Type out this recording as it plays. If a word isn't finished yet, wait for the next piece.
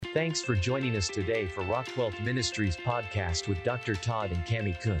Thanks for joining us today for Rockwealth Ministries podcast with Dr. Todd and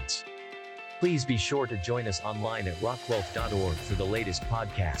Cami Kuntz. Please be sure to join us online at rockwealth.org for the latest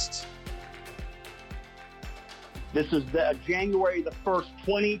podcasts. This is January the 1st,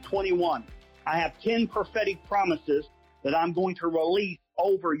 2021. I have 10 prophetic promises that I'm going to release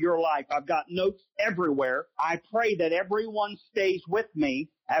over your life. I've got notes everywhere. I pray that everyone stays with me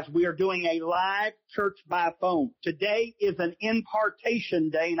as we are doing a live church by phone. Today is an impartation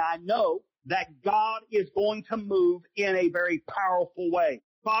day, and I know that God is going to move in a very powerful way.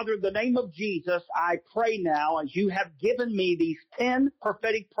 Father, in the name of Jesus, I pray now as you have given me these 10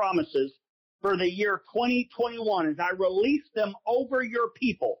 prophetic promises for the year 2021, as I release them over your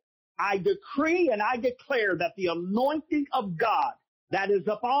people, I decree and I declare that the anointing of God that is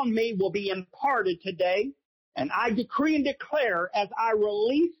upon me will be imparted today. And I decree and declare as I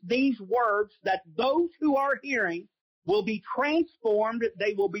release these words that those who are hearing will be transformed,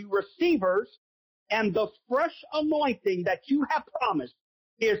 they will be receivers, and the fresh anointing that you have promised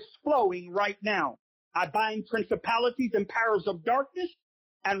is flowing right now. I bind principalities and powers of darkness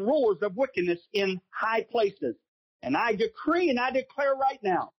and rulers of wickedness in high places. And I decree and I declare right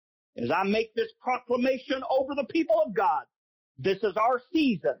now, as I make this proclamation over the people of God, this is our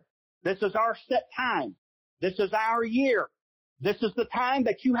season. This is our set time. This is our year. This is the time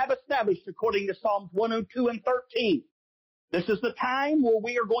that you have established according to Psalms 102 and 13. This is the time where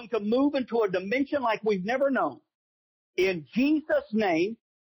we are going to move into a dimension like we've never known. In Jesus' name,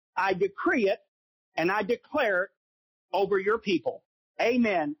 I decree it and I declare it over your people.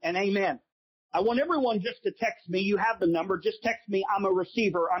 Amen and amen. I want everyone just to text me. You have the number. Just text me. I'm a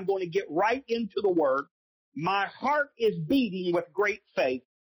receiver. I'm going to get right into the word. My heart is beating with great faith.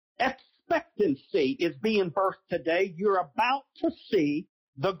 Expectancy is being birthed today. You're about to see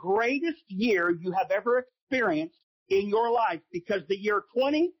the greatest year you have ever experienced in your life, because the year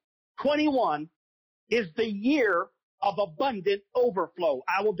 2021 is the year of abundant overflow.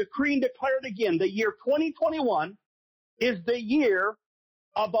 I will decree and declare it again. The year 2021 is the year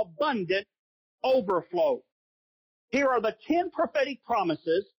of abundant overflow. Here are the 10 prophetic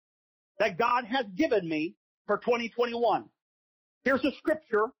promises that God has given me for 2021. Here's a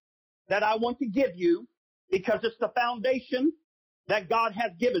scripture that I want to give you because it's the foundation that God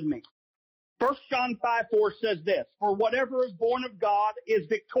has given me. 1 John 5:4 says this, "For whatever is born of God is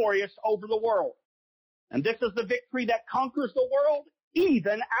victorious over the world. And this is the victory that conquers the world,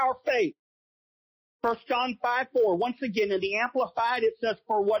 even our faith." 1 John 5:4, once again in the Amplified, it says,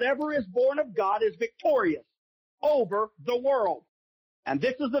 "For whatever is born of God is victorious over the world. And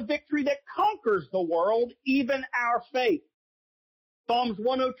this is the victory that conquers the world, even our faith." Psalms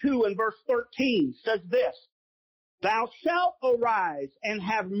 102 and verse 13 says this, "Thou shalt arise and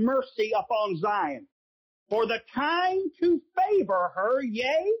have mercy upon Zion, for the time to favor her,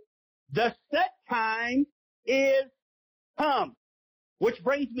 yea, the set time is come." Which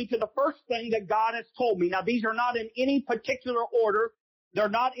brings me to the first thing that God has told me. Now, these are not in any particular order. They're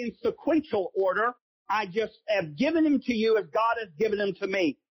not in sequential order. I just have given them to you as God has given them to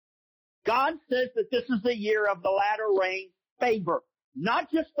me. God says that this is the year of the latter rain favor.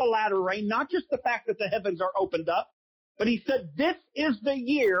 Not just the latter rain, not just the fact that the heavens are opened up, but he said this is the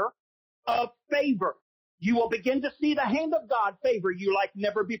year of favor. You will begin to see the hand of God favor you like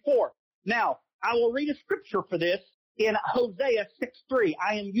never before. Now, I will read a scripture for this in Hosea 6:3.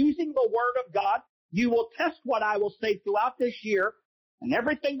 I am using the word of God. You will test what I will say throughout this year, and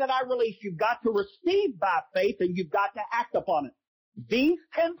everything that I release, you've got to receive by faith and you've got to act upon it. These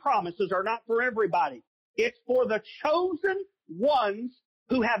 10 promises are not for everybody. It's for the chosen ones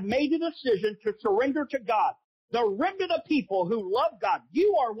who have made a decision to surrender to God. The remnant of people who love God.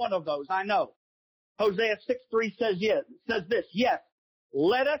 You are one of those, I know. Hosea 6:3 says this, "Yes,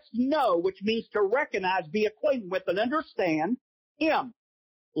 let us know," which means to recognize, be acquainted with, and understand him.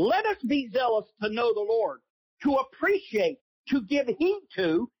 Let us be zealous to know the Lord, to appreciate, to give heed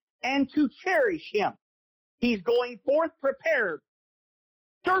to, and to cherish him. He's going forth prepared,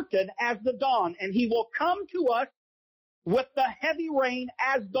 certain as the dawn, and he will come to us with the heavy rain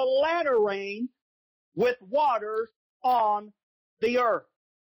as the latter rain, with waters on the earth.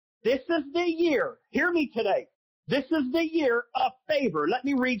 This is the year, hear me today, this is the year of favor. Let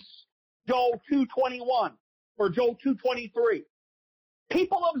me read Joel 2:21 or Joel 2:23.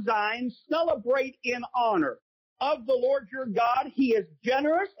 "People of Zion, celebrate in honor of the Lord your God. He is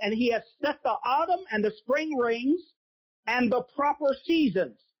generous, and he has set the autumn and the spring rains and the proper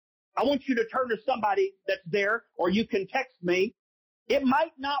seasons." I want you to turn to somebody that's there, or you can text me. It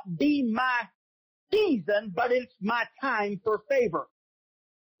might not be my season, but it's my time for favor.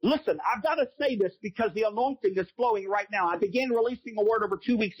 Listen, I've got to say this because the anointing is flowing right now. I began releasing a word over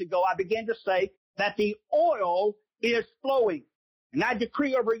 2 weeks ago. I began to say that the oil is flowing. And I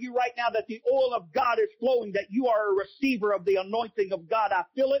decree over you right now that the oil of God is flowing, that you are a receiver of the anointing of God. I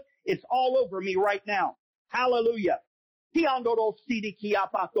feel it. It's all over me right now. Hallelujah. I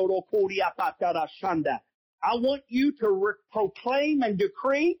want you to proclaim and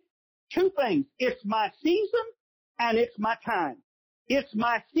decree two things. It's my season and it's my time. It's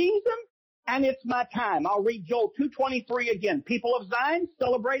my season and it's my time. I'll read Joel 2:23 again. People of Zion,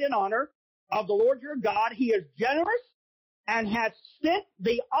 celebrate in honor of the Lord your God. He is generous and has sent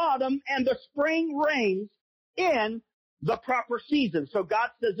the autumn and the spring rains in the proper season. So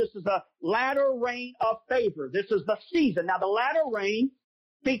God says this is a latter rain of favor. This is the season. Now the latter rain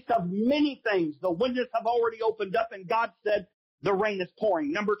speaks of many things. The windows have already opened up and God said the rain is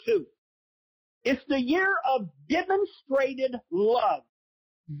pouring. Number 2, it's the year of demonstrated love.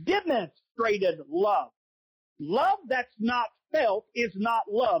 Demonstrated love. Love that's not felt is not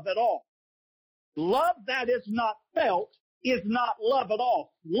love at all. Love that is not felt is not love at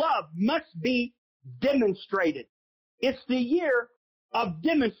all. Love must be demonstrated. It's the year of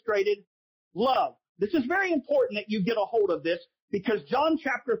demonstrated love. This is very important that you get a hold of this because John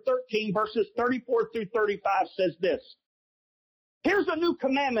chapter 13 verses 34 through 35 says this. Here's a new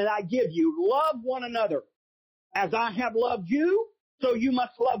commandment I give you. Love one another. As I have loved you, so you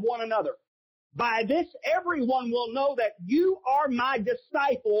must love one another. By this, everyone will know that you are my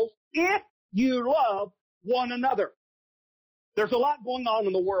disciples if you love one another. There's a lot going on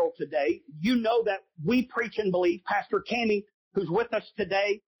in the world today. You know that we preach and believe. Pastor Cami, who's with us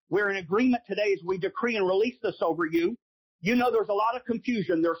today, we're in agreement today as we decree and release this over you. You know there's a lot of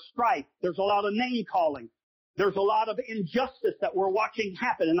confusion. There's strife. There's a lot of name calling. There's a lot of injustice that we're watching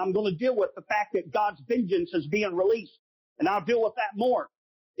happen. And I'm going to deal with the fact that God's vengeance is being released. And I'll deal with that more.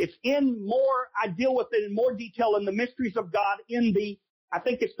 I deal with it in more detail in the Mysteries of God I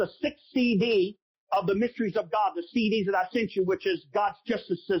think it's the 6th CD of the Mysteries of God, the CDs that I sent you, which is God's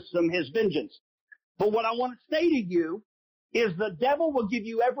justice system, his vengeance. But what I want to say to you is the devil will give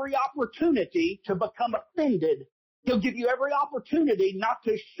you every opportunity to become offended. He'll give you every opportunity not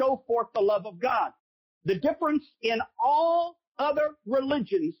to show forth the love of God. The difference in all other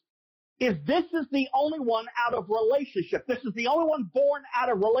religions is this is the only one out of relationship. This is the only one born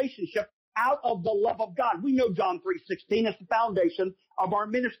out of relationship, out of the love of God. We know John 3:16. It's the foundation of our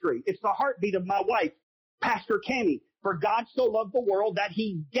ministry. It's the heartbeat of my wife, Pastor Cami. For God so loved the world that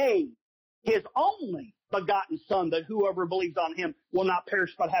he gave his only begotten Son, that whoever believes on him will not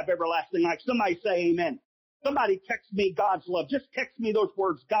perish but have everlasting life. Somebody say amen. Somebody text me God's love. Just text me those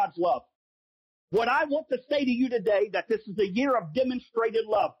words, God's love. What I want to say to you today, that this is a year of demonstrated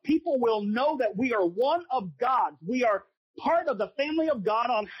love. People will know that we are one of God's. We are part of the family of God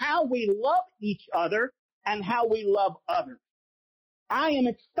on how we love each other and how we love others. I am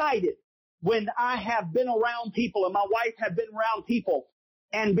excited when I have been around people and my wife have been around people,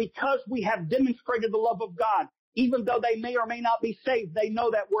 and because we have demonstrated the love of God, even though they may or may not be saved, they know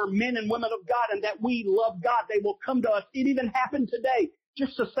that we're men and women of God and that we love God. They will come to us. It even happened today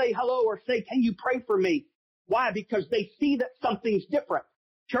just to say hello or say, can you pray for me? Why? Because they see that something's different.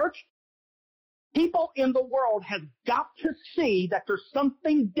 Church, people in the world have got to see that there's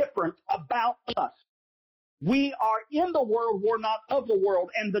something different about us. We are in the world, we're not of the world.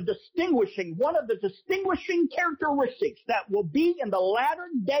 And one of the distinguishing characteristics that will be in the latter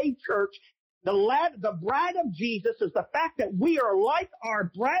day church, the bride of Jesus, is the fact that we are like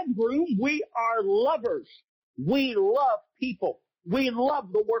our bridegroom. We are lovers. We love people. We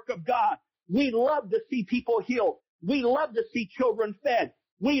love the work of God. We love to see people healed. We love to see children fed.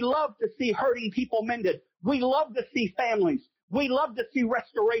 We love to see hurting people mended. We love to see families. We love to see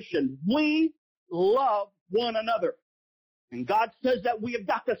restoration. We love one another. And God says that we have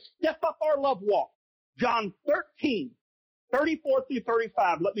got to step up our love walk. John 13, 34 through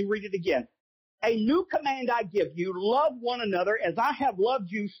 35. Let me read it again. A new command I give you, love one another. As I have loved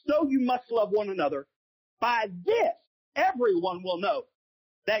you, so you must love one another. By this, everyone will know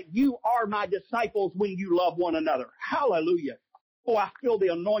that you are my disciples when you love one another. Hallelujah. Oh, I feel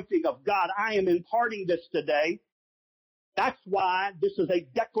the anointing of God. I am imparting this today. That's why this is a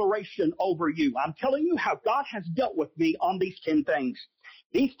declaration over you. I'm telling you how God has dealt with me on these 10 things.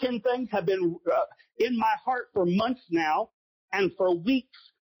 These 10 things have been in my heart for months now and for weeks.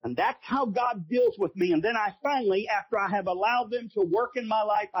 And that's how God deals with me. And then I finally, after I have allowed them to work in my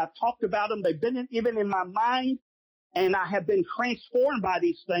life, I've talked about them. They've been even in my mind. And I have been transformed by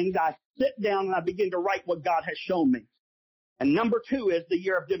these things. I sit down and I begin to write what God has shown me. And number 2 is the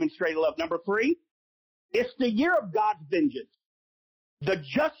year of demonstrated love. Number 3, it's the year of God's vengeance. the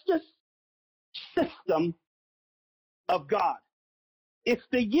justice system of God. It's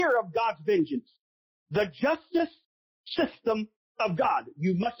the year of God's vengeance. The justice system of God.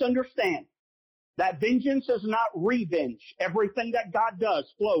 You must understand that vengeance is not revenge. Everything that God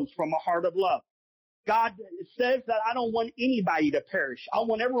does flows from a heart of love. God says that I don't want anybody to perish. I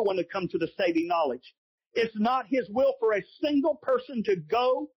want everyone to come to the saving knowledge. It's not his will for a single person to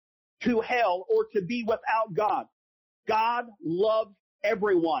go to hell or to be without God. God loves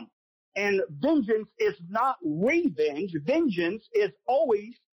everyone. And vengeance is not revenge. Vengeance is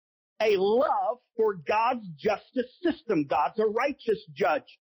always a love for God's justice system. God's a righteous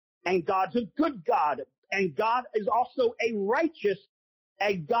judge, and God's a good God, and God is also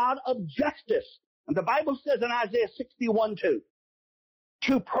a God of justice. And the Bible says in Isaiah 61:2,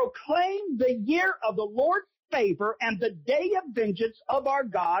 to proclaim the year of the Lord's favor and the day of vengeance of our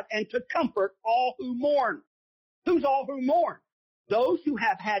God, and to comfort all who mourn. Who's all who mourn? Those who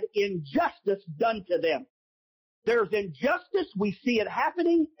have had injustice done to them. There's injustice. We see it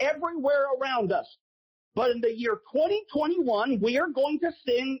happening everywhere around us. But in the year 2021, we are going to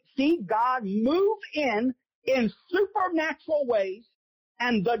see God move in supernatural ways,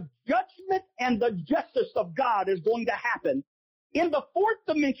 and the judgment and the justice of God is going to happen in the fourth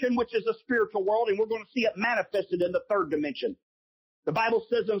dimension, which is the spiritual world, and we're going to see it manifested in the third dimension. The Bible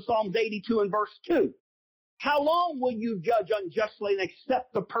says in Psalms 82 and verse 2, how long will you judge unjustly and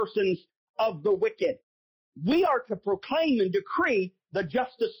accept the persons of the wicked? We are to proclaim and decree the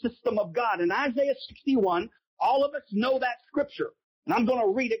justice system of God. In Isaiah 61, all of us know that scripture. And I'm going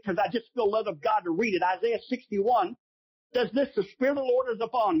to read it because I just feel led of God to read it. Isaiah 61 says this, the Spirit of the Lord is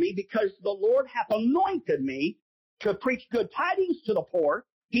upon me, because the Lord hath anointed me to preach good tidings to the poor.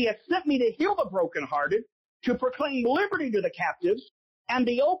 He hath sent me to heal the brokenhearted, to proclaim liberty to the captives, and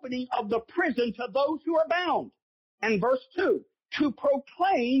the opening of the prison to those who are bound. And verse 2, to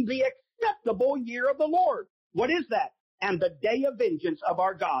proclaim the acceptable year of the Lord. What is that? And the day of vengeance of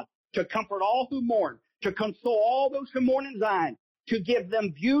our God, to comfort all who mourn, to console all those who mourn in Zion, to give them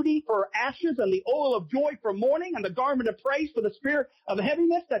beauty for ashes and the oil of joy for mourning, and the garment of praise for the spirit of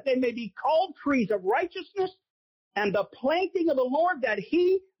heaviness, that they may be called trees of righteousness and the planting of the Lord, that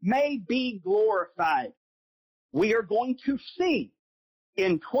he may be glorified. We are going to see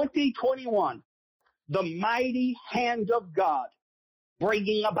in 2021 the mighty hand of God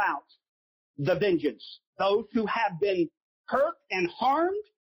bringing about the vengeance. Those who have been hurt and harmed,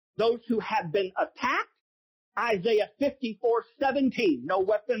 those who have been attacked. Isaiah 54:17, no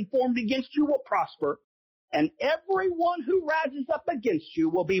weapon formed against you will prosper, and everyone who rises up against you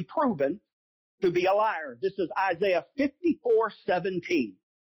will be proven to be a liar. This is Isaiah 54:17.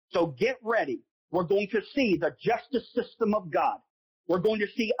 So get ready. We're going to see the justice system of God. We're going to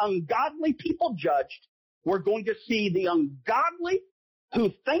see ungodly people judged. We're going to see the ungodly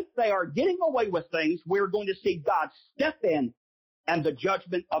who think they are getting away with things. We're going to see God step in and the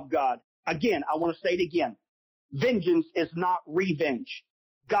judgment of God. Again, I want to say it again. Vengeance is not revenge.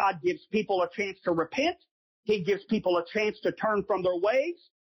 God gives people a chance to repent. He gives people a chance to turn from their ways.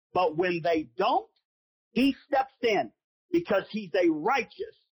 But when they don't, he steps in because he's a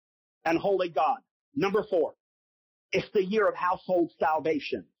righteous and holy God. Number 4, it's the year of household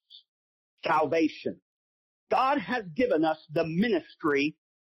salvation. Salvation. God has given us the ministry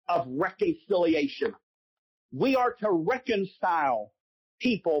of reconciliation. We are to reconcile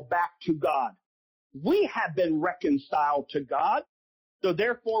people back to God. We have been reconciled to God, so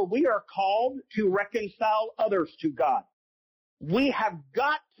therefore we are called to reconcile others to God. We have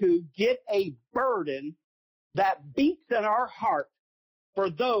got to get a burden that beats in our heart for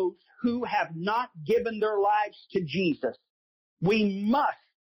those who have not given their lives to Jesus. We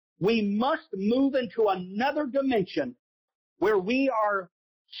must move into another dimension where we are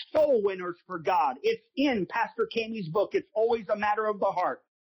soul winners for God. It's in Pastor Cammy's book, It's Always a Matter of the Heart.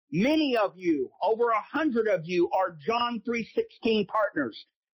 Many of you, over 100 of you, are John 3:16 partners.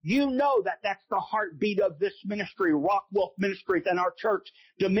 You know that that's the heartbeat of this ministry, Rock Wealth Ministries, and our church,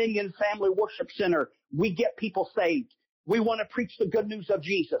 Dominion Family Worship Center. We get people saved. We want to preach the good news of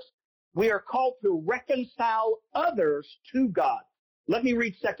Jesus. We are called to reconcile others to God. Let me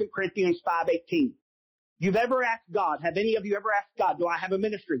read 2 Corinthians 5:18. You've ever asked God, have any of you ever asked God, do I have a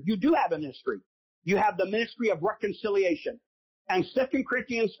ministry? You do have a ministry. You have the ministry of reconciliation. And 2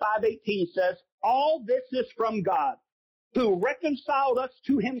 Corinthians 5:18 says, all this is from God, who reconciled us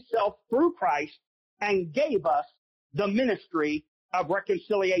to himself through Christ and gave us the ministry of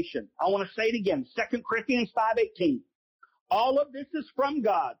reconciliation. I want to say it again, 2 Corinthians 5:18. All of this is from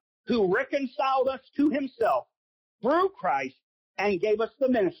God, who reconciled us to himself through Christ and gave us the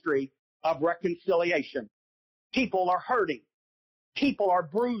ministry of reconciliation. People are hurting. People are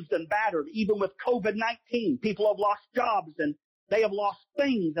bruised and battered, even with COVID-19. People have lost jobs and they have lost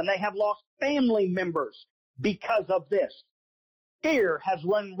things and they have lost family members because of this. Fear has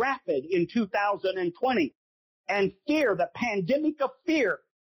run rapid in 2020, and fear, the pandemic of fear,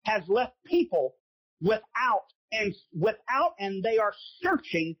 has left people without, and they are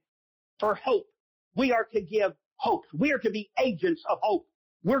searching for hope. We are to give hope. We are to be agents of hope.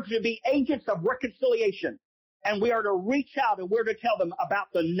 We're to be agents of reconciliation, and we are to reach out and we're to tell them about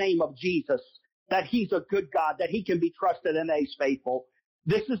the name of Jesus, that he's a good God, that he can be trusted and that he's faithful.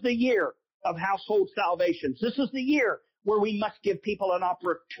 This is the year of household salvations. This is the year where we must give people an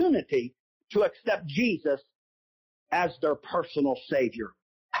opportunity to accept Jesus as their personal Savior.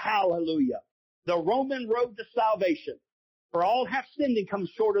 Hallelujah. The Roman road to salvation. For all have sinned and come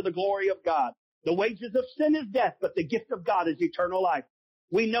short of the glory of God. The wages of sin is death, but the gift of God is eternal life.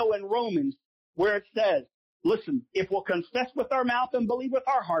 We know in Romans where it says, listen, if we'll confess with our mouth and believe with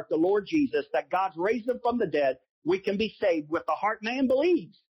our heart the Lord Jesus, that God's raised him from the dead, we can be saved. With the heart man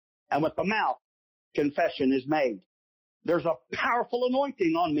believes, and with the mouth confession is made. There's a powerful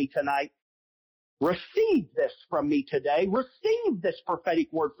anointing on me tonight. Receive this from me today. Receive this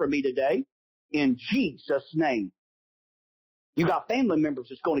prophetic word from me today in Jesus' name. You got family members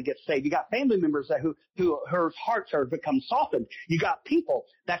that's going to get saved. You got family members that whose hearts are become softened. You got people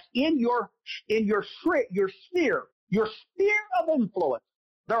that's in your sphere of influence.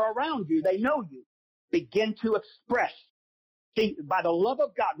 They're around you. They know you. Begin to express. See, by the love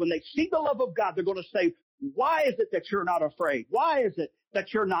of God, when they see the love of God, they're going to say, why is it that you're not afraid? Why is it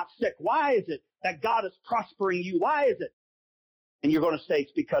that you're not sick? Why is it that God is prospering you? Why is it? And you're going to say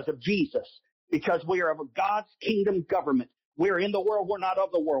it's because of Jesus, because we are of God's kingdom government. We're in the world. We're not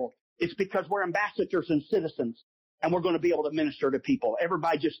of the world. It's because we're ambassadors and citizens, and we're going to be able to minister to people.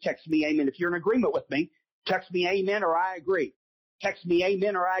 Everybody just text me amen. If you're in agreement with me, text me amen or I agree. Text me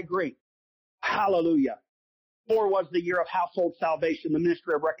amen or I agree. Hallelujah. 4 was the year of household salvation, the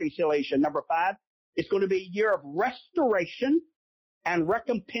ministry of reconciliation. Number 5, it's going to be a year of restoration and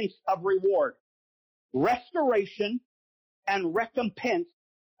recompense of reward. Restoration and recompense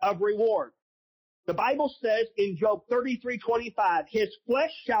of reward. The Bible says in Job 33:25, his flesh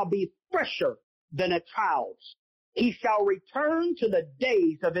shall be fresher than a child's. He shall return to the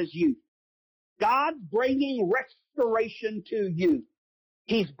days of his youth. God's bringing restoration to you.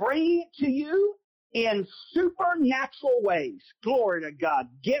 He's bringing it to you in supernatural ways. Glory to God.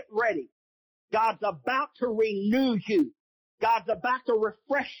 Get ready. God's about to renew you. God's about to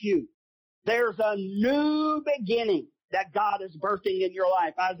refresh you. There's a new beginning that God is birthing in your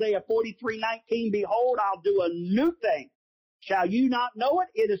life. Isaiah 43:19, behold, I'll do a new thing. Shall you not know it?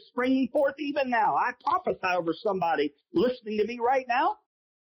 It is springing forth even now. I prophesy over somebody listening to me right now.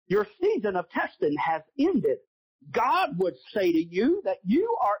 Your season of testing has ended. God would say to you that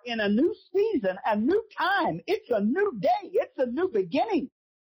you are in a new season, a new time. It's a new day. It's a new beginning.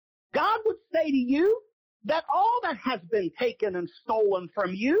 God would say to you that all that has been taken and stolen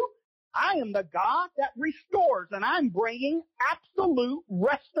from you, I am the God that restores, and I'm bringing absolute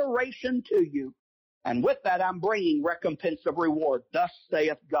restoration to you. And with that, I'm bringing recompense of reward. Thus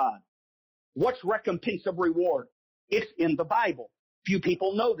saith God. What's recompense of reward? It's in the Bible. Few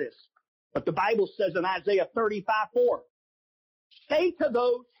people know this. But the Bible says in Isaiah 35:4, say to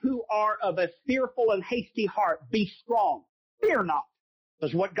those who are of a fearful and hasty heart, be strong, fear not.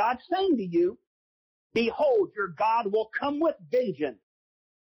 Because what God's saying to you, behold, your God will come with vengeance.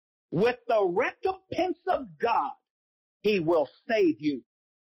 With the recompense of God, he will save you.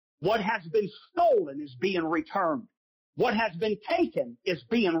 What has been stolen is being returned. What has been taken is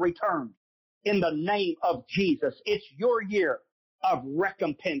being returned. In the name of Jesus, it's your year of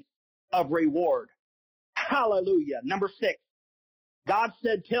recompense, of reward. Hallelujah. Number 6, God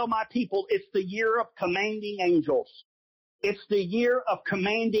said, tell my people it's the year of commanding angels. It's the year of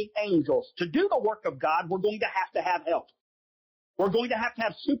commanding angels. To do the work of God, we're going to have help. We're going to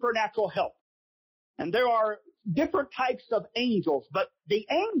have supernatural help. And there are different types of angels, but the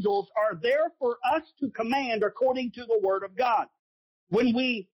angels are there for us to command according to the Word of God. When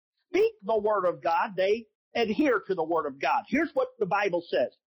we speak the Word of God, they adhere to the Word of God. Here's what the Bible says.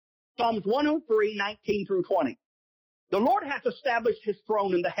 Psalms 103:19 through 20. The Lord hath established his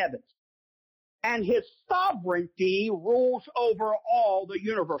throne in the heavens, and his sovereignty rules over all the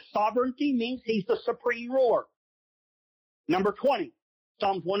universe. Sovereignty means he's the supreme ruler. Number 20,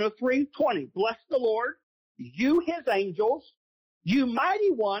 Psalms 103:20. Bless the Lord, you his angels, you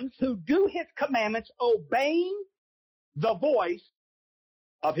mighty ones who do his commandments, obeying the voice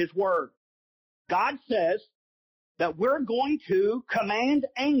of his word. God says that we're going to command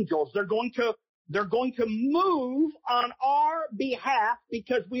angels. They're going to They're going to move on our behalf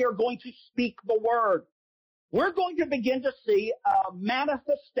because we are going to speak the word. We're going to begin to see a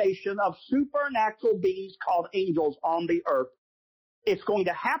manifestation of supernatural beings called angels on the earth. It's going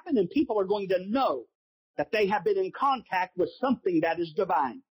to happen, and people are going to know that they have been in contact with something that is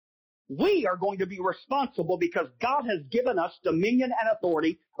divine. We are going to be responsible because God has given us dominion and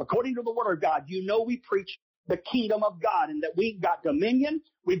authority according to the word of God. You know, we preach the kingdom of God and that we've got dominion,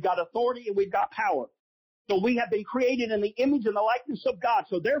 we've got authority, and we've got power. So we have been created in the image and the likeness of God.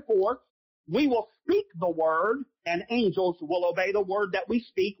 So therefore, we will speak the word, and angels will obey the word that we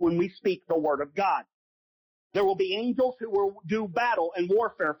speak when we speak the word of God. There will be angels who will do battle and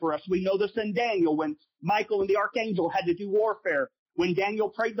warfare for us. We know this in Daniel when Michael and the archangel had to do warfare. When Daniel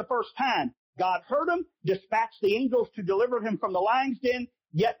prayed the first time, God heard him, dispatched the angels to deliver him from the lion's den,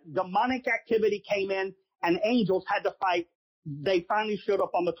 yet demonic activity came in and angels had to fight. They finally showed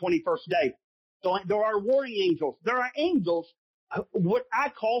up on the 21st day. So there are warring angels. There are angels, what I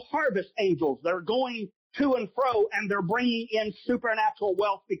call harvest angels. They're going to and fro and they're bringing in supernatural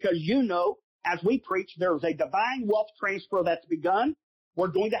wealth because you know, as we preach, there's a divine wealth transfer that's begun. We're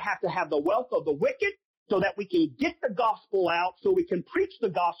going to have the wealth of the wicked so that we can get the gospel out, so we can preach the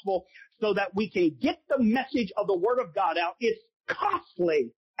gospel, so that we can get the message of the word of God out. It's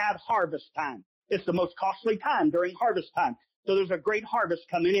costly at harvest time. It's the most costly time during harvest time. So there's a great harvest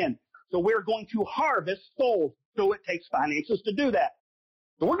coming in. So we're going to harvest souls. So it takes finances to do that.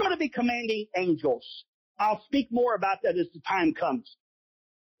 So we're going to be commanding angels. I'll speak more about that as the time comes.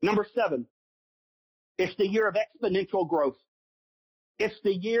 Number 7. It's the year of exponential growth. It's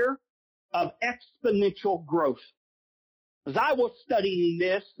the year of exponential growth. As I was studying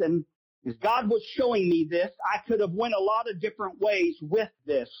this and as God was showing me this, I could have went a lot of different ways with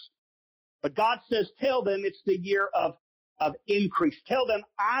this. But God says, tell them it's the year of increase. Tell them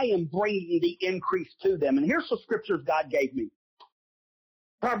I am bringing the increase to them. And here's the scriptures God gave me.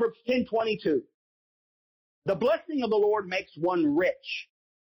 Proverbs 10:22. The blessing of the Lord makes one rich,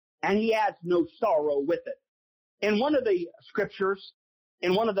 and he adds no sorrow with it. In one of the scriptures,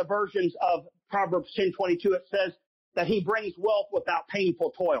 in one of the versions of Proverbs 10:22, it says that he brings wealth without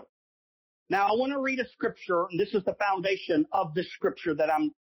painful toil. Now, I want to read a scripture, and this is the foundation of this scripture that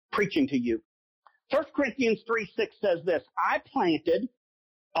I'm preaching to you. 1 Corinthians 3:6 says this, I planted,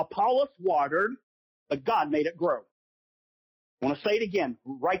 Apollos watered, but God made it grow. I want to say it again.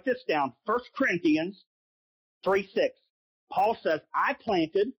 Write this down. 1 Corinthians 3:6. Paul says, I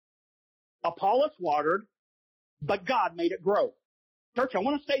planted, Apollos watered, but God made it grow. Church, I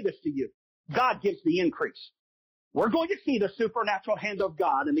want to say this to you. God gives the increase. We're going to see the supernatural hand of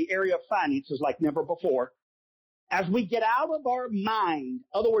God in the area of finances like never before. As we get out of our mind, in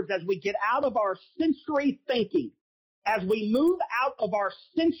other words, as we get out of our sensory thinking, as we move out of our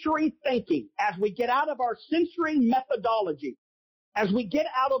sensory thinking, as we get out of our sensory methodology, as we get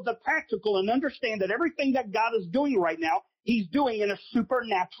out of the practical and understand that everything that God is doing right now, he's doing in a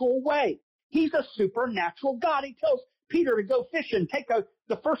supernatural way. He's a supernatural God. He tells Peter to go fish and take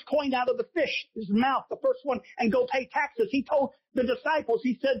the first coin out of the fish's mouth, the first one, and go pay taxes. He told the disciples,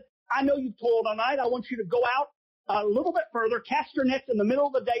 he said, I know you've toiled all night. I want you to go out a little bit further, cast your nets in the middle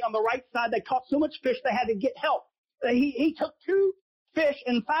of the day on the right side. They caught so much fish they had to get help. He took 2 fish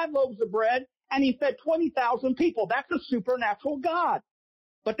and 5 loaves of bread, and he fed 20,000 people. That's a supernatural God.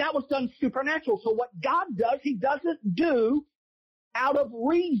 But that was done supernatural. So what God does, he doesn't do out of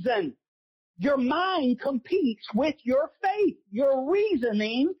reason. Your mind competes with your faith. Your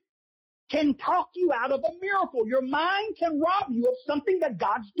reasoning can talk you out of a miracle. Your mind can rob you of something that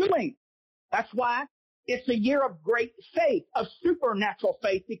God's doing. That's why it's a year of great faith, of supernatural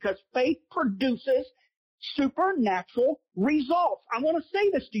faith, because faith produces supernatural results. I want to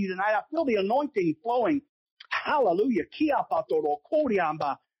say this to you tonight. I feel the anointing flowing. Hallelujah.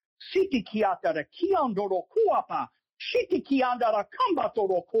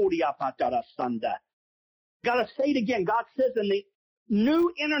 Gotta say it again. God says in the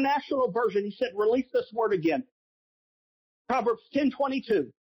New International Version, he said, release this word again. Proverbs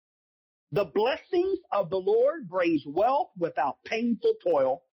 10:22. The blessings of the Lord brings wealth without painful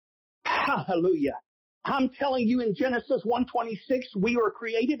toil. Hallelujah. I'm telling you in Genesis 1:26, we were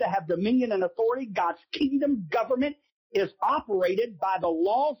created to have dominion and authority. God's kingdom government is operated by the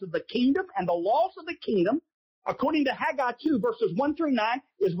laws of the kingdom, and the laws of the kingdom, according to Haggai 2, verses 1-9,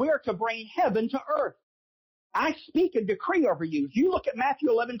 is we are to bring heaven to earth. I speak and decree over you. If you look at Matthew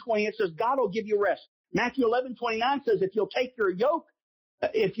 11:20, it says God will give you rest. Matthew 11:29 says if you take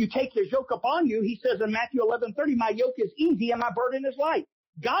his yoke upon you, he says in Matthew 11:30, my yoke is easy and my burden is light.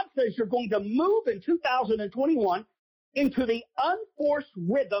 God says you're going to move in 2021 into the unforced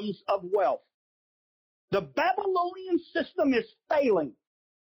rhythms of wealth. The Babylonian system is failing.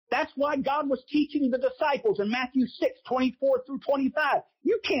 That's why God was teaching the disciples in Matthew 6:24 through 25.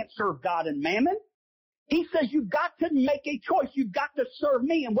 You can't serve God and mammon. He says you've got to make a choice. You've got to serve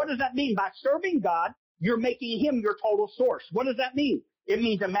me. And what does that mean? By serving God, you're making him your total source. What does that mean? It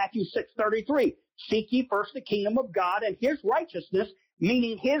means in Matthew 6:33, seek ye first the kingdom of God and his righteousness,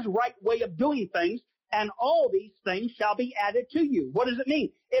 meaning his right way of doing things, and all these things shall be added to you. What does it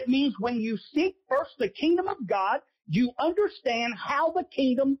mean? It means when you seek first the kingdom of God, you understand how the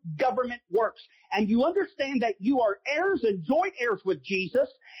kingdom government works. And you understand that you are heirs and joint heirs with Jesus,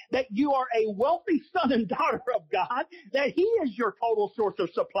 that you are a wealthy son and daughter of God, that he is your total source of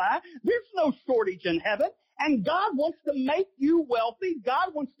supply. There's no shortage in heaven. And God wants to make you wealthy.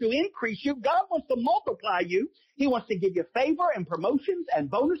 God wants to increase you. God wants to multiply you. He wants to give you favor and promotions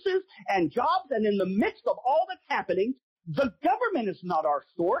and bonuses and jobs. And in the midst of all that's happening, the government is not our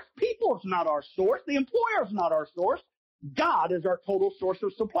source. People is not our source. The employer is not our source. God is our total source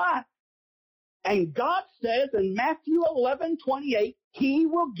of supply. And God says in Matthew 11:28, he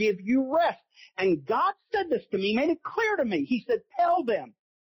will give you rest. And God said this to me, made it clear to me. He said, tell them,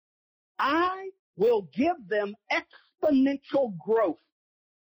 I will give them exponential growth.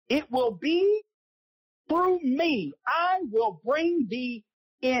 It will be through me. I will bring the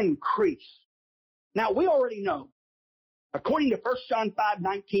increase. Now, we already know, according to 1 John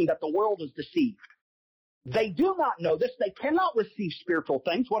 5:19, that the world is deceived. They do not know this. They cannot receive spiritual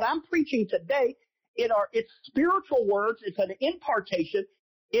things. What I'm preaching today, it's spiritual words. It's an impartation.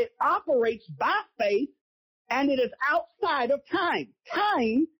 It operates by faith, and it is outside of time.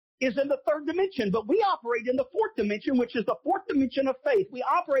 Time is in the third dimension, but we operate in the fourth dimension, which is the fourth dimension of faith. We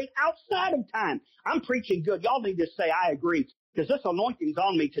operate outside of time. I'm preaching good. Y'all need to say, I agree, because this anointing's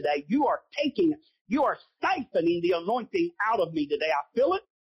on me today. You are siphoning the anointing out of me today. I feel it.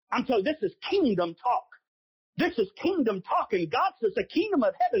 I'm telling you, this is kingdom talk. This is kingdom talk, and God says the kingdom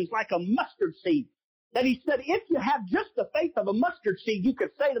of heaven is like a mustard seed. That he said, if you have just the faith of a mustard seed, you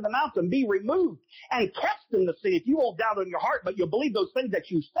could say to the mountain, be removed, and cast in the sea. If you won't doubt in your heart, but you'll believe those things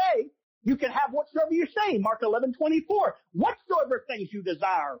that you say, you can have whatsoever you say. Mark 11:24. Whatsoever things you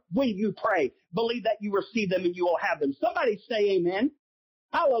desire when you pray, believe that you receive them and you will have them. Somebody say amen.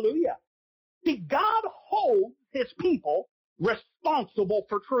 Hallelujah. See, God holds his people responsible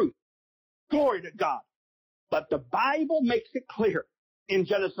for truth. Glory to God. But the Bible makes it clear in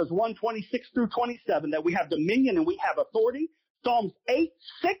Genesis 1:26 through 27 that we have dominion and we have authority. Psalms 8:6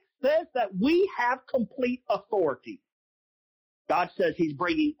 says that we have complete authority. God says he's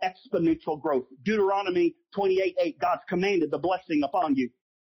bringing exponential growth. Deuteronomy 28:8, God's commanded the blessing upon you.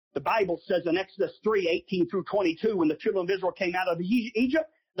 The Bible says in Exodus 3:18 through 22, when the children of Israel came out of Egypt,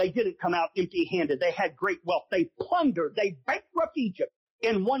 they didn't come out empty-handed. They had great wealth. They plundered. They bankrupted Egypt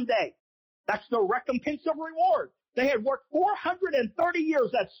in one day. That's the recompense of reward. They had worked 430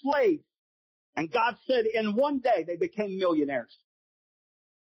 years as slaves. And God said in one day they became millionaires.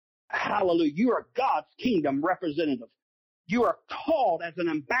 Hallelujah. You are God's kingdom representative. You are called as an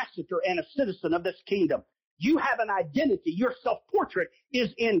ambassador and a citizen of this kingdom. You have an identity. Your self-portrait is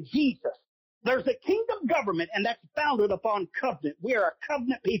in Jesus. There's a kingdom government, and that's founded upon covenant. We are a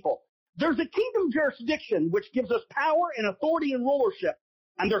covenant people. There's a kingdom jurisdiction, which gives us power and authority and rulership.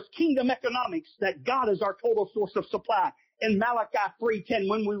 And there's kingdom economics, that God is our total source of supply. In Malachi 3:10,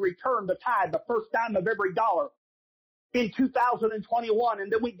 when we return the tithe, the first dime of every dollar in 2021,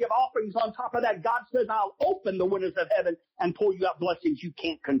 and then we give offerings on top of that, God says, I'll open the windows of heaven and pour you out blessings you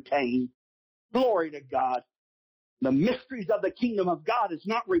can't contain. Glory to God. The mysteries of the kingdom of God is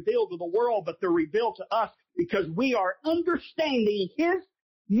not revealed to the world, but they're revealed to us because we are understanding his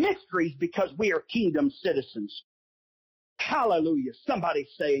mysteries because we are kingdom citizens. Hallelujah. Somebody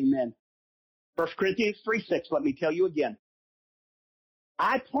say amen. 1 Corinthians 3:6, let me tell you again.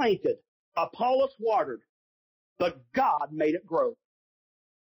 I planted, Apollos watered, but God made it grow.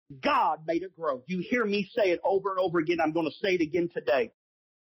 God made it grow. You hear me say it over and over again. I'm going to say it again today.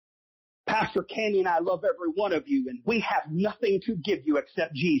 Pastor Candy and I love every one of you, and we have nothing to give you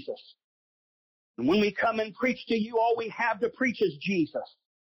except Jesus. And when we come and preach to you, all we have to preach is Jesus.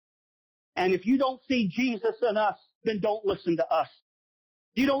 And if you don't see Jesus in us, then don't listen to us.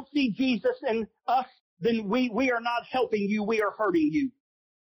 If you don't see Jesus in us, then we are not helping you. We are hurting you.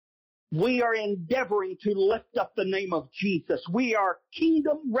 We are endeavoring to lift up the name of Jesus. We are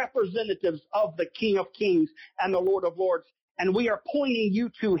kingdom representatives of the King of Kings and the Lord of Lords. And we are pointing you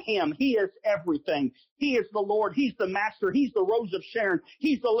to him. He is everything. He is the Lord. He's the Master. He's the Rose of Sharon.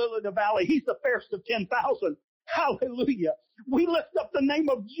 He's the Lily of the Valley. He's the fairest of 10,000. Hallelujah. We lift up the name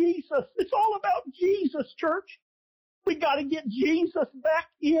of Jesus. It's all about Jesus, church. We got to get Jesus back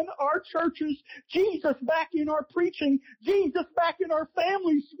in our churches, Jesus back in our preaching, Jesus back in our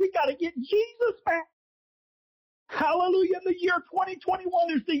families. We got to get Jesus back. Hallelujah. The year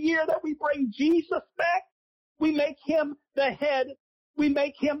 2021 is the year that we bring Jesus back. We make him the head. We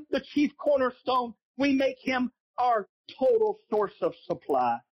make him the chief cornerstone. We make him our total source of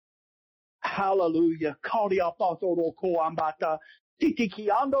supply. Hallelujah.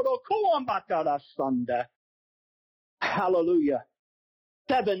 Hallelujah.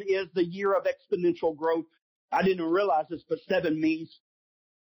 7 is the year of exponential growth. I didn't realize this, but 7 means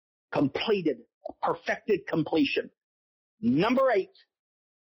completed, perfected completion. Number 8,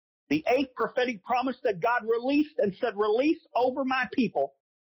 the 8th prophetic promise that God released and said, release over my people,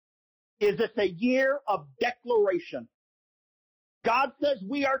 is it's a year of declaration. God says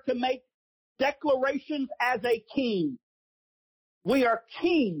we are to make declarations as a king. We are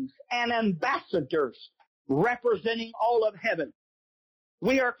kings and ambassadors representing all of heaven.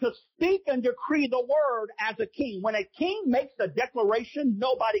 We are to speak and decree the word as a king. When a king makes a declaration,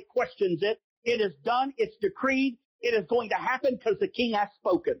 nobody questions it. It is done. It's decreed. It is going to happen because the king has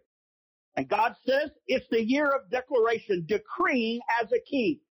spoken. And God says it's the year of declaration, decreeing as a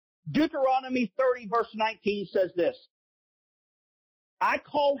king. Deuteronomy 30 verse 19 says this: I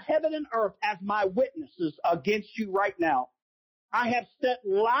call heaven and earth as my witnesses against you right now. I have set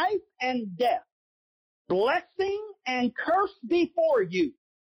life and death, blessing and curse before you.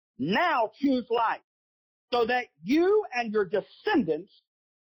 Now choose life, so that you and your descendants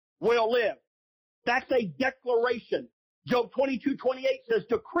will live. That's a declaration. Job 22:28 says,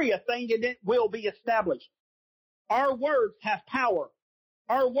 decree a thing and it will be established. Our words have power.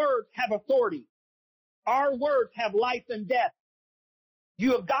 Our words have authority. Our words have life and death.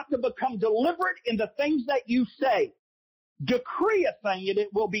 You have got to become deliberate in the things that you say. Decree a thing and it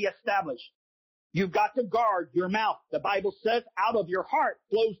will be established. You've got to guard your mouth. The Bible says out of your heart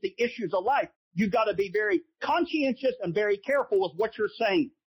flows the issues of life. You've got to be very conscientious and very careful with what you're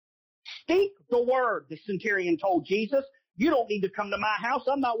saying. Speak the word, the centurion told Jesus. You don't need to come to my house.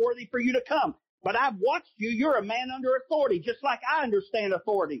 I'm not worthy for you to come. But I've watched you. You're a man under authority, just like I understand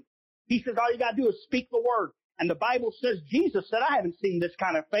authority. He says all you got to do is speak the word. And the Bible says, Jesus said, I haven't seen this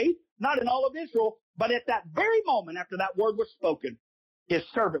kind of faith, not in all of Israel. But at that very moment after that word was spoken, his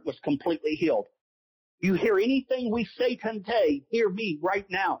servant was completely healed. You hear anything we say today, hear me right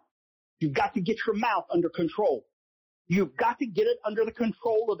now. You've got to get your mouth under control. You've got to get it under the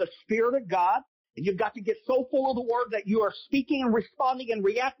control of the Spirit of God. And you've got to get so full of the word that you are speaking and responding and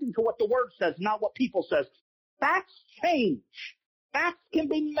reacting to what the word says, not what people says. Facts change. Facts can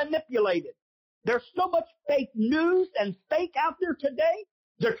be manipulated. There's so much fake news and fake out there today.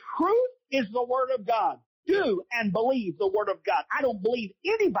 The truth is the word of God. Do and believe the word of God. I don't believe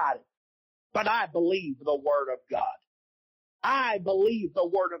anybody, but I believe the word of God. I believe the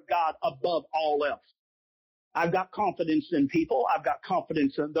word of God above all else. I've got confidence in people. I've got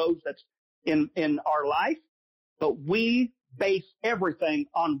confidence in those that's in our life, but we base everything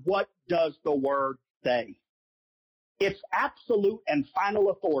on what does the word say. It's absolute and final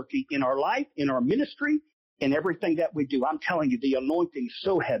authority in our life, in our ministry, in everything that we do. I'm telling you, the anointing is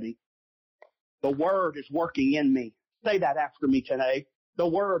so heavy. The word is working in me. Say that after me today. The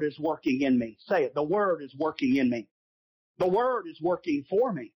word is working in me. Say it. The word is working in me. The word is working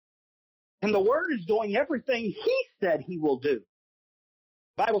for me. And the word is doing everything he said he will do.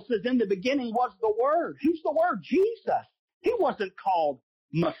 The Bible says in the beginning was the word. Who's the word? Jesus. He wasn't called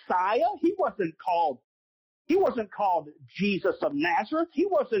Messiah. He wasn't called Jesus of Nazareth. He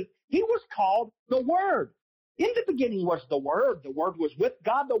was called the Word. In the beginning was the Word. The Word was with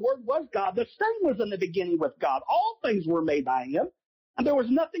God. The Word was God. The same was in the beginning with God. All things were made by him. And there was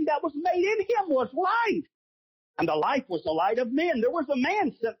nothing that was made. In him was life. And the life was the light of men. There was a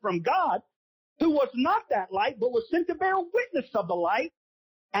man sent from God who was not that light, but was sent to bear witness of the light.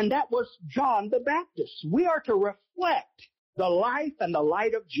 And that was John the Baptist. We are to reflect the life and the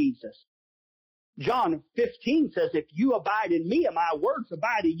light of Jesus. John 15 says, if you abide in me and my words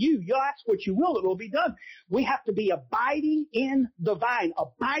abide in you, you'll ask what you will, it will be done. We have to be abiding in the vine,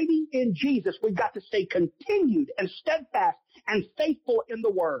 abiding in Jesus. We've got to stay continued and steadfast and faithful in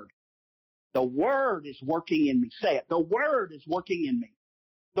the word. The word is working in me. Say it. The word is working in me.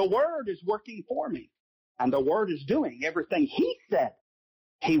 The word is working for me. And the word is doing everything he said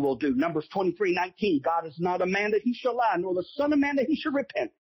he will do. Numbers 23:19. God is not a man that he shall lie, nor the son of man that he should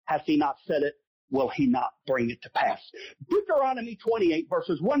repent. Has he not said it? Will he not bring it to pass? Deuteronomy 28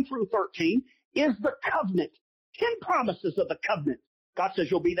 verses 1 through 13 is the covenant. 10 promises of the covenant. God says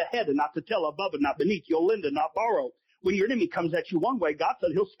you'll be the head and not the tail, above and not beneath. You'll lend and not borrow. when your enemy comes at you one way, God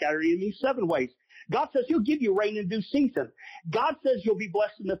says he'll scatter your enemy 7 ways. God says he'll give you rain in due season. God says you'll be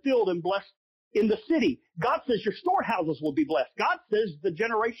blessed in the field and blessed in the city. God says your storehouses will be blessed. God says the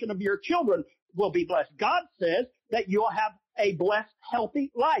generation of your children will be blessed. God says that you'll have a blessed,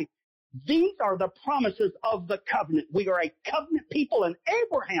 healthy life. These are the promises of the covenant. We are a covenant people, and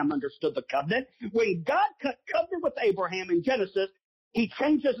Abraham understood the covenant. When God cut covenant with Abraham in Genesis, he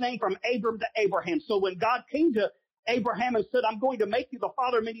changed his name from Abram to Abraham. So when God came to Abraham and said, I'm going to make you the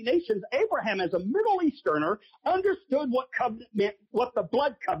father of many nations, Abraham, as a Middle Easterner, understood what covenant meant, what the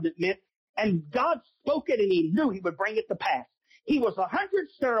blood covenant meant, and God spoke it, and he knew he would bring it to pass. He was 100,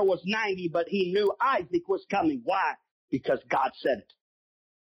 Sarah was 90, but he knew Isaac was coming. Why? Because God said it.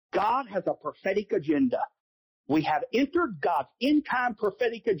 God has a prophetic agenda. We have entered God's end-time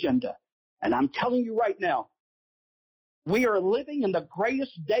prophetic agenda. And I'm telling you right now, we are living in the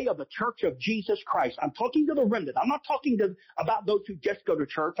greatest day of the Church of Jesus Christ. I'm talking to the remnant. I'm not talking about those who just go to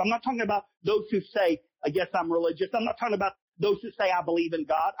church. I'm not talking about those who say, yes, I'm religious. I'm not talking about those who say, I believe in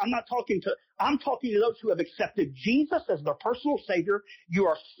God. I'm talking to those who have accepted Jesus as their personal Savior. You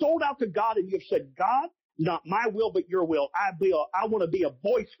are sold out to God, and you have said, God, not my will, but your will. I want to be a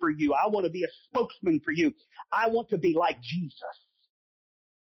voice for you. I want to be a spokesman for you. I want to be like Jesus.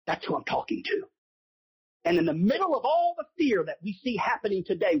 That's who I'm talking to. And in the middle of all the fear that we see happening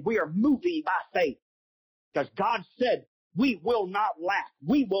today, we are moving by faith. Because God said, we will not lack.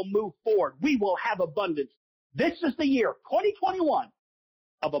 We will move forward. We will have abundance. This is the year, 2021,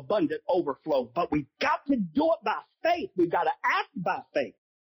 of abundant overflow. But we've got to do it by faith. We've got to act by faith.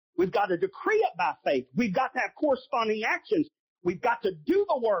 We've got to decree it by faith. We've got to have corresponding actions. We've got to do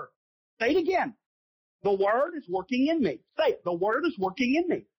the word. Say it again. The word is working in me. Say it. The word is working in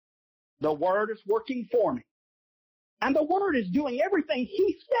me. The word is working for me. And the word is doing everything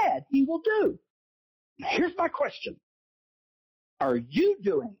he said he will do. Now, here's my question. Are you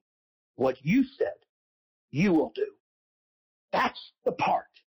doing what you said you will do? That's the part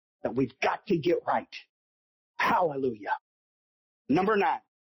that we've got to get right. Hallelujah. Number 9.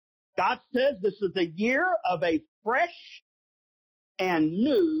 God says this is the year of a fresh and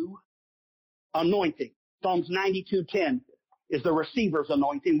new anointing. Psalms 92:10 is the receiver's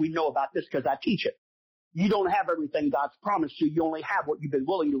anointing. We know about this because I teach it. You don't have everything God's promised you. You only have what you've been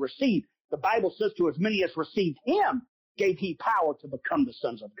willing to receive. The Bible says to as many as received him, gave he power to become the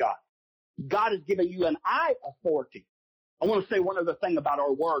sons of God. God has given you an authority. I want to say one other thing about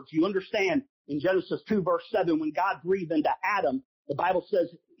our words. You understand in Genesis 2 verse 7, when God breathed into Adam, the Bible says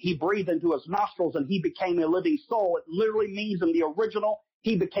he breathed into his nostrils and he became a living soul. It literally means in the original,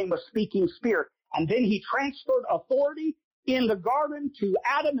 he became a speaking spirit. And then he transferred authority in the garden to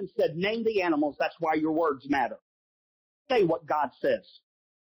Adam and said, name the animals. That's why your words matter. Say what God says.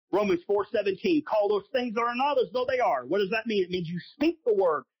 Romans 4:17, call those things that are not as though they are. What does that mean? It means you speak the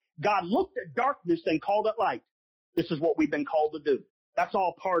word. God looked at darkness and called it light. This is what we've been called to do. That's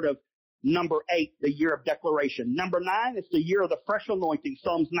all part of number 8, the year of declaration. Number 9, it's the year of the fresh anointing.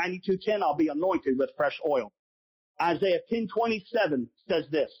 Psalms 92:10, I'll be anointed with fresh oil. Isaiah 10:27 says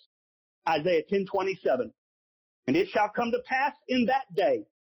this. Isaiah 10:27. And it shall come to pass in that day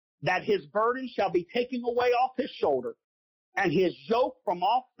that his burden shall be taken away off his shoulder, and his yoke from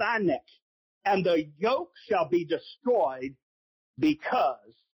off thy neck, and the yoke shall be destroyed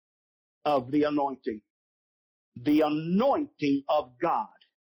because of the anointing. The anointing of God.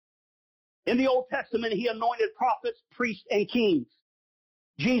 In the Old Testament, he anointed prophets, priests, and kings.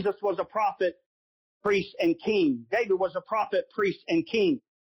 Jesus was a prophet, priest, and king. David was a prophet, priest, and king.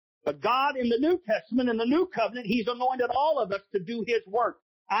 But God in the New Testament, in the New Covenant, he's anointed all of us to do his work.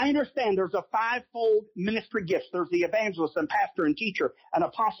 I understand there's a 5-fold ministry gifts. There's the evangelist and pastor and teacher and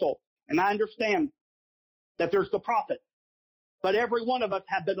apostle. And I understand that there's the prophet. But every one of us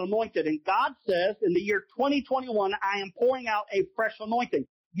have been anointed. And God says in the year 2021, I am pouring out a fresh anointing.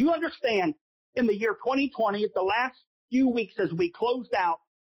 You understand, in the year 2020, at the last few weeks as we closed out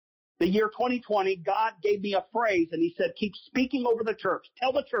the year 2020, God gave me a phrase, and he said, keep speaking over the church.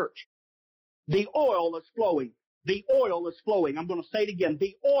 Tell the church, the oil is flowing. The oil is flowing. I'm going to say it again.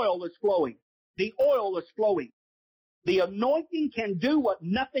 The oil is flowing. The oil is flowing. The anointing can do what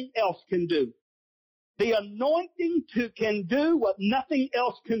nothing else can do. The anointing can do what nothing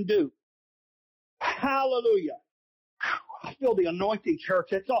else can do. Hallelujah. I feel the anointing, church.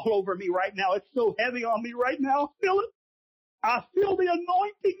 It's all over me right now. It's so heavy on me right now. I feel it. I feel the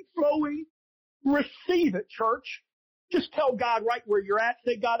anointing flowing. Receive it, church. Just tell God right where you're at.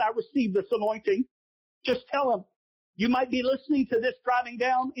 Say, God, I receive this anointing. Just tell him. You might be listening to this driving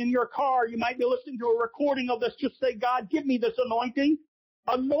down in your car. You might be listening to a recording of this. Just say, God, give me this anointing.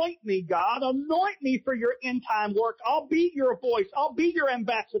 Anoint me, God. Anoint me for your end time work. I'll be your voice. I'll be your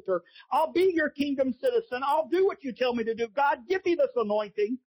ambassador. I'll be your kingdom citizen. I'll do what you tell me to do. God, give me this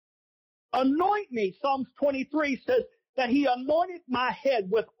anointing. Anoint me. Psalms 23 says that he anointed my head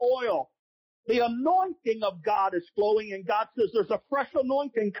with oil. The anointing of God is flowing, and God says there's a fresh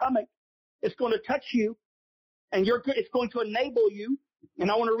anointing coming. It's going to touch you, and it's going to enable you.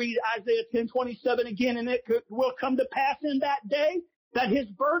 And I want to read Isaiah 10:27 again, and it will come to pass in that day that his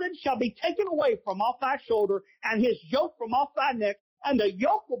burden shall be taken away from off thy shoulder, and his yoke from off thy neck, and the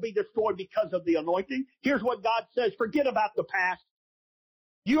yoke will be destroyed because of the anointing. Here's what God says. Forget about the past.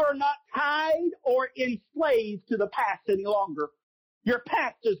 You are not tied or enslaved to the past any longer. Your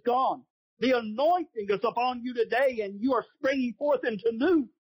past is gone. The anointing is upon you today, and you are springing forth into new.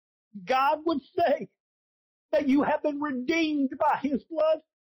 God would say that you have been redeemed by his blood,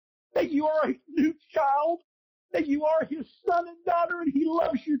 that you are a new child, that you are his son and daughter, and he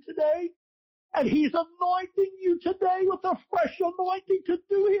loves you today. And he's anointing you today with a fresh anointing to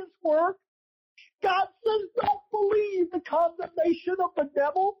do his work. God says, don't believe the condemnation of the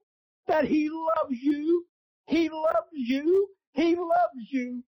devil, that he loves you. He loves you. He loves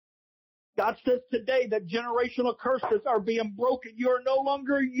you. God says today that generational curses are being broken. You are no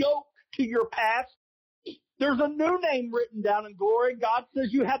longer yoked to your past. There's a new name written down in glory. God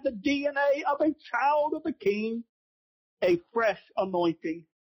says you have the DNA of a child of the King. A fresh anointing.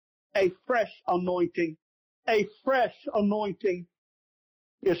 A fresh anointing. A fresh anointing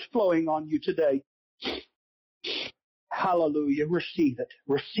is flowing on you today. Hallelujah. Receive it.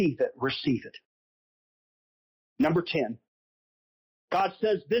 Receive it. Receive it. Number 10. God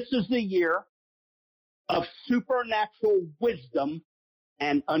says this is the year of supernatural wisdom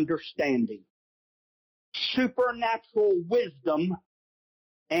and understanding. Supernatural wisdom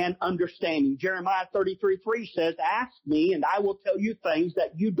and understanding. Jeremiah 33:3 says, ask me and I will tell you things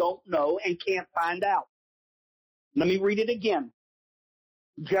that you don't know and can't find out. Let me read it again.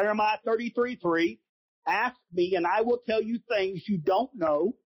 Jeremiah 33:3, ask me and I will tell you things you don't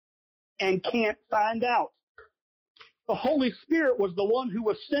know and can't find out. The Holy Spirit was the one who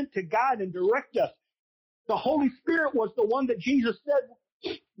was sent to guide and direct us. The Holy Spirit was the one that Jesus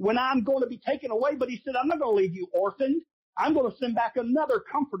said, when I'm going to be taken away, but he said, I'm not going to leave you orphaned. I'm going to send back another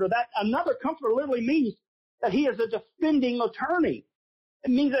comforter. That another comforter literally means that he is a defending attorney.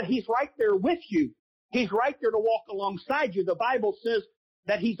 It means that he's right there with you. He's right there to walk alongside you. The Bible says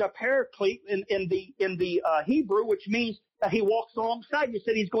that he's a paraclete in the Hebrew, which means that he walks alongside you. It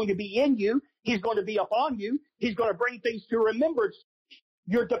said he's going to be in you. He's going to be upon you. He's going to bring things to remembrance.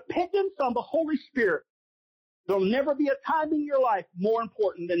 Your dependence on the Holy Spirit. There'll never be a time in your life more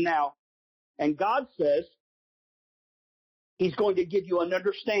important than now. And God says he's going to give you an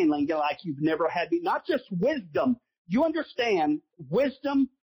understanding like you've never had. Not just wisdom. You understand wisdom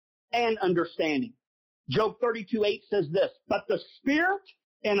and understanding. Job 32:8 says this, but the Spirit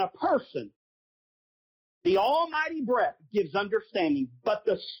in a person, the almighty breath gives understanding, but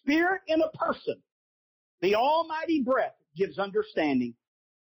the Spirit in a person, the almighty breath gives understanding.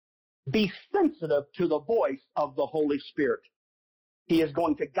 Be sensitive to the voice of the Holy Spirit. He is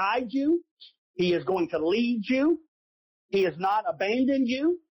going to guide you. He is going to lead you. He has not abandoned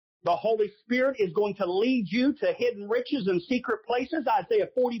you. The Holy Spirit is going to lead you to hidden riches and secret places. Isaiah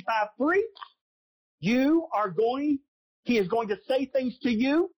 45:3. He is going to say things to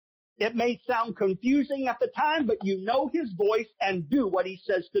you. It may sound confusing at the time, but you know his voice and do what he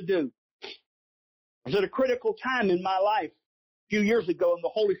says to do. I was at a critical time in my life a few years ago, and the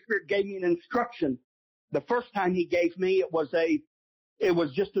Holy Spirit gave me an instruction. The first time he gave me, it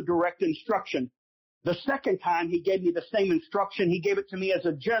was just a direct instruction. The second time he gave me the same instruction, he gave it to me as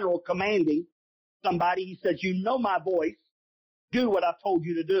a general commanding somebody. He says, you know my voice. Do what I've told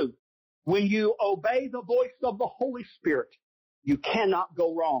you to do. When you obey the voice of the Holy Spirit, you cannot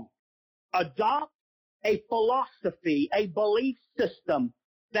go wrong. Adopt a philosophy, a belief system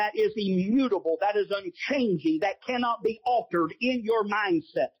that is immutable, that is unchanging, that cannot be altered in your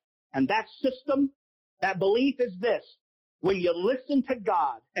mindset. And that system, that belief is this. When you listen to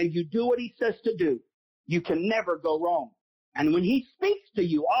God and you do what he says to do, you can never go wrong. And when he speaks to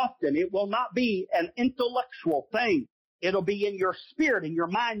you often, it will not be an intellectual thing. It'll be in your spirit, and your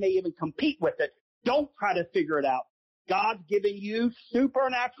mind may even compete with it. Don't try to figure it out. God's giving you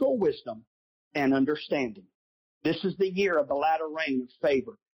supernatural wisdom and understanding. This is the year of the latter rain of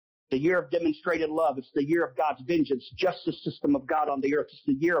favor, the year of demonstrated love. It's the year of God's vengeance, justice system of God on the earth. It's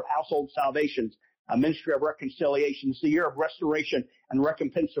the year of household salvations, a ministry of reconciliation. It's the year of restoration and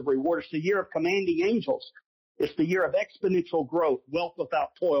recompense of reward. It's the year of commanding angels. It's the year of exponential growth, wealth without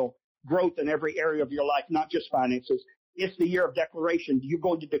toil, growth in every area of your life, not just finances. It's the year of declaration. You're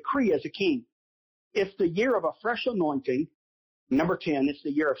going to decree as a king. It's the year of a fresh anointing. Number 10, it's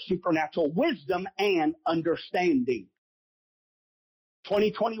the year of supernatural wisdom and understanding.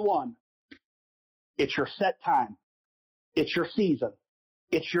 2021, it's your set time. It's your season.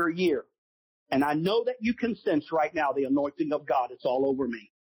 It's your year. And I know that you can sense right now the anointing of God. It's all over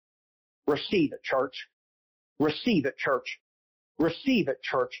me. Receive it, church. Receive it, church. Receive it,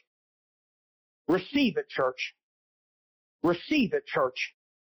 church. Receive it, church. Receive it, church.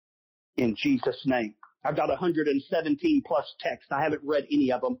 In Jesus' name. I've got 117 plus texts. I haven't read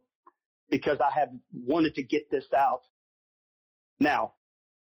any of them because I have wanted to get this out. Now,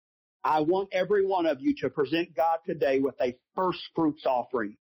 I want every one of you to present God today with a first fruits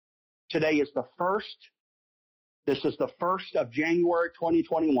offering. Today is the first. This is the 1st of January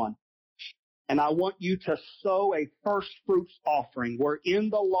 2021. And I want you to sow a first fruits offering. We're in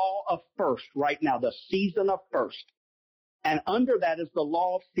the law of first right now, the season of first. And under that is the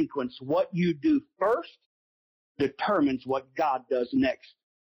law of sequence. What you do first determines what God does next.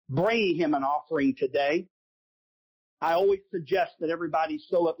 Bring him an offering today. I always suggest that everybody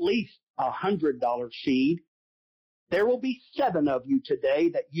sow at least $100 seed. There will be 7 of you today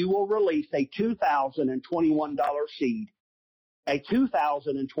that you will release a $2,021 seed. A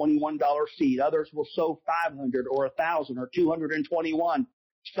 $2,021 seed. Others will sow $500 or $1,000 or $221.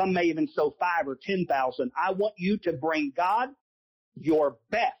 Some may even sow $5,000 or $10,000. I want you to bring God your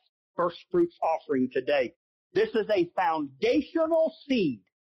best first fruits offering today. This is a foundational seed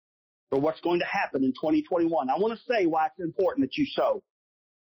for what's going to happen in 2021. I want to say why it's important that you sow.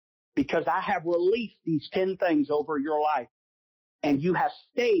 Because I have released these 10 things over your life. And you have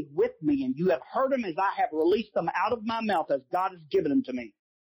stayed with me and you have heard them as I have released them out of my mouth as God has given them to me.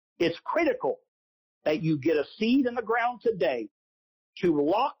 It's critical that you get a seed in the ground today to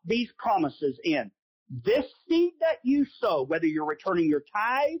lock these promises in. This seed that you sow, whether you're returning your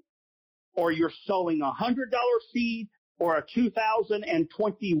tithe or you're sowing a $100 seed or a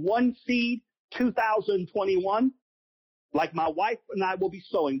 2021 seed, 2021, like my wife and I will be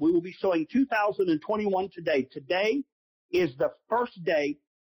sowing. We will be sowing 2021 today. Today is the first day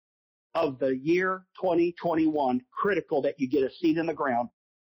of the year 2021. Critical that you get a seed in the ground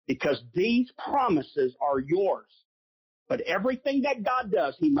because these promises are yours. But everything that God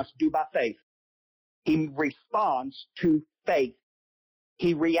does, he must do by faith. He responds to faith.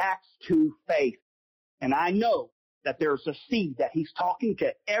 He reacts to faith. And I know that there's a seed that he's talking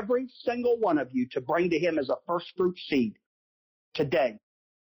to every single one of you to bring to him as a first fruit seed today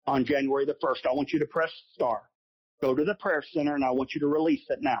on January the 1st. I want you to press star. Go to the prayer center and I want you to release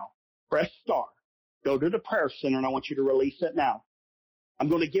it now. Press star. Go to the prayer center and I want you to release it now. I'm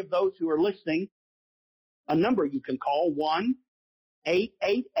going to give those who are listening a number you can call,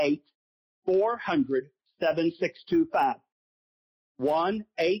 1-888-400-7625.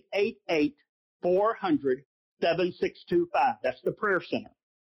 1-888-400-7625. That's the prayer center.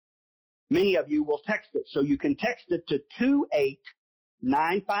 Many of you will text it, so you can text it to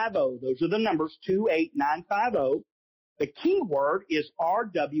 28950. Those are the numbers, 28950. The keyword is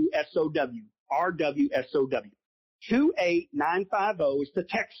RWSOW. RWSOW. 28950 is the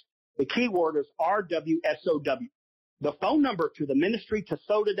text. The keyword is RWSOW. The phone number to the ministry to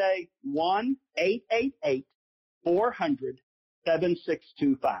sow today,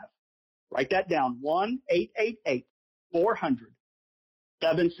 1-888-400-7625. Write that down,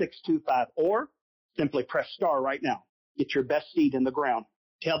 1-888-400-7625. Or simply press star right now. Get your best seed in the ground.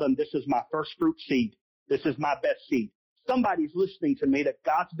 Tell them this is my first fruit seed. This is my best seed. Somebody's listening to me that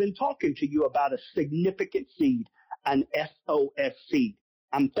God's been talking to you about a significant seed, an SOS seed.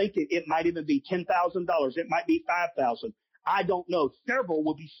 I'm thinking it might even be $10,000. It might be $5,000. I don't know. Several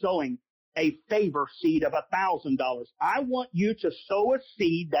will be sowing a favor seed of $1,000. I want you to sow a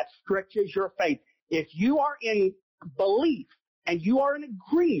seed that stretches your faith. If you are in belief and you are in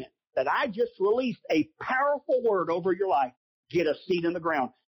agreement that I just released a powerful word over your life, get a seed in the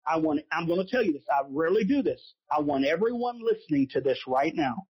ground. I'm going to tell you this. I rarely do this. I want everyone listening to this right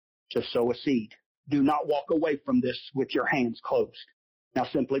now to sow a seed. Do not walk away from this with your hands closed. Now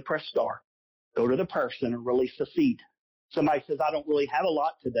simply press star. Go to the prayer center, release a seed. Somebody says, I don't really have a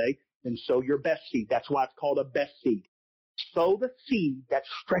lot today. Then sow your best seed. That's why it's called a best seed. Sow the seed that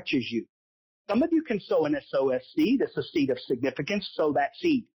stretches you. Some of you can sow an SOS seed. It's a seed of significance. Sow that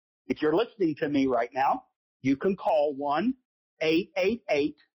seed. If you're listening to me right now, you can call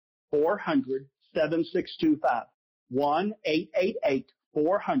 1-888-400-7625.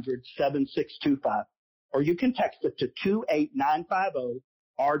 1-888-400-7625. Or you can text it to 28950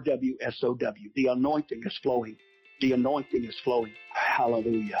 RWSOW. The anointing is flowing. The anointing is flowing.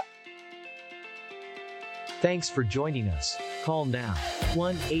 Hallelujah. Thanks for joining us. Call now.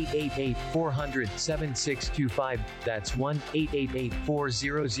 1-888-400-7625. That's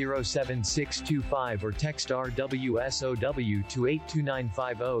 1-888-400-7625 or text RWSOW to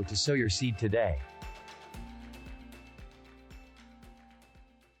 82950 to sow your seed today.